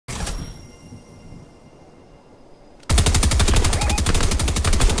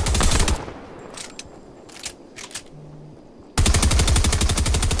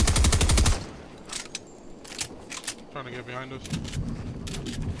get behind us.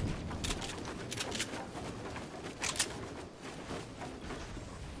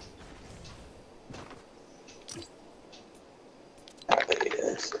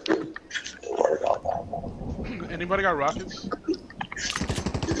 Anybody got rockets?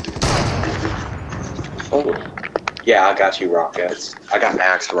 Oh. Yeah, I got you rockets. I got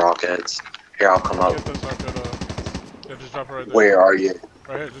max rockets. Here, I'll come up. Get this, I could, yeah, just drop it right there. Where are you?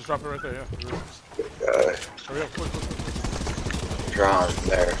 Right here, just drop it right there, yeah. Hurry up, quick. Drawn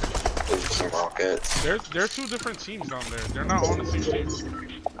there. There's some rockets. There are two different teams down there. They're not on the same team.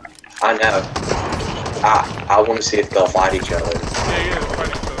 I know. I want to see if they'll fight each other. Yeah, they'll fight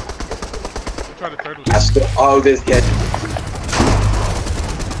each other. We'll try to third with Oh, this kid.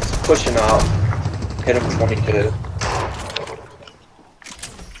 He's pushing up. Hit him 22.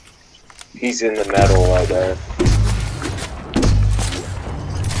 He's in the metal right there.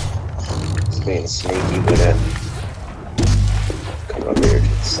 He's being sneaky with it. Come over here to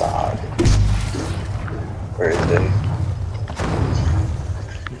the side. Where is they?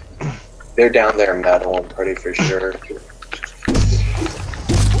 They're down there metal, I'm pretty for sure.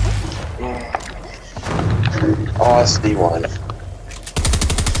 Oh, I see one.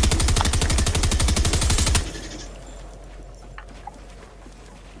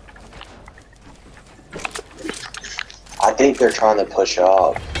 I think they're trying to push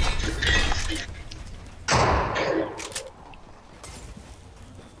up.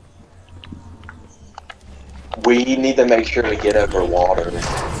 We need to make sure we get over water.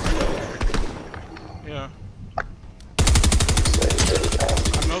 Yeah. I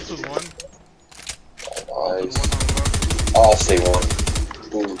melted one. Nice. Oh, I see one.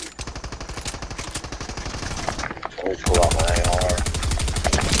 Ooh. Let me pull out my AR.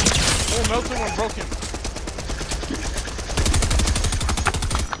 Oh, melted one, broken.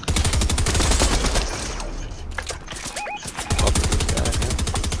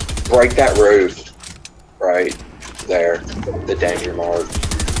 Break that roof. Right there. The danger mark.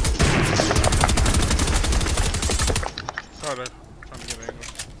 Trying to get angle.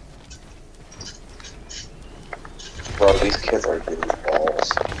 Bro, these kids are getting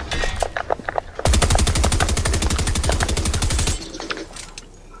balls.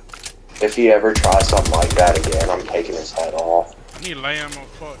 If he ever tries something like that again, I'm taking his head off. I need lamb,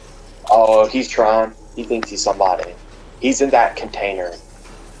 fuck. Oh, he's trying. He thinks he's somebody. He's in that container.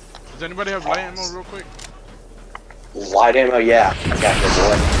 Does anybody have light ammo real quick? Light ammo, yeah. I got your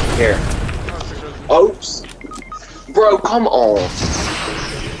boy. Here. Oops. Bro, come on.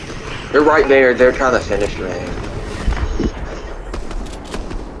 They're right there. They're trying to finish me.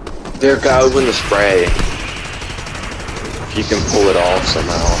 They're going to spray. If you can pull it off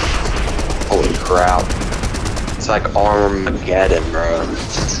somehow. Holy crap. It's like Armageddon, bro.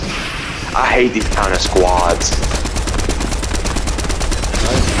 I hate these kind of squads.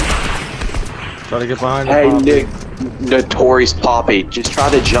 Try to get behind Hey, him. Nick, Notorious Poppy, just try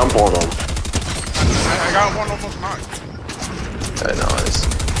to jump on him. I got one almost knocked. Very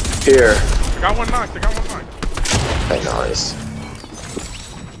nice. Here. I got one knocked. Very nice.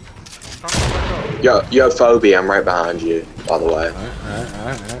 Yo, Phobia, I'm right behind you, by the way.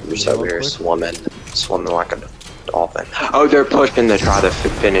 Alright. You're just over here swimming like a dolphin. Oh, they're pushing to try to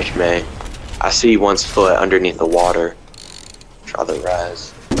finish me. I see one's foot underneath the water. Try the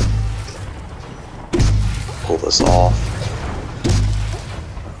res. Pull this off.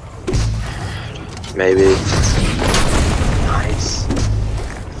 Maybe. Nice.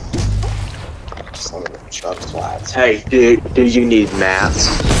 Some of the chug flats. Hey, do you need mats?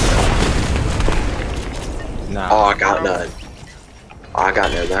 Nah. Oh, I got none. I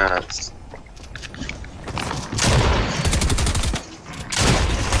got no mats.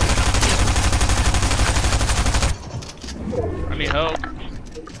 I need help.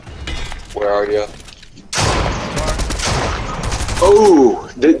 Where are you? Oh,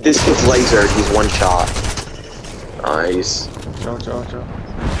 this kid's lasered. He's one shot. Nice. Joe.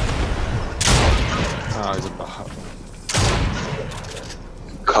 Oh, he's a bot.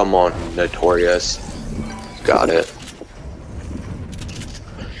 Come on, Notorious. Got it.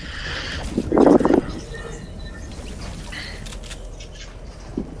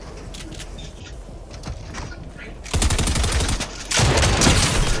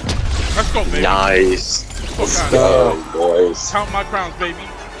 Let's go, baby. Nice. Let's go, boys. Count my crowns, baby.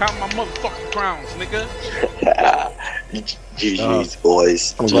 Count my motherfucking crowns, nigga. GG's,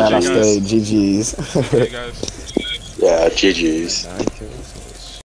 boys. I'm glad I GG, guys. stayed. GG's. Hey, guys. Yeah, GG's. Okay.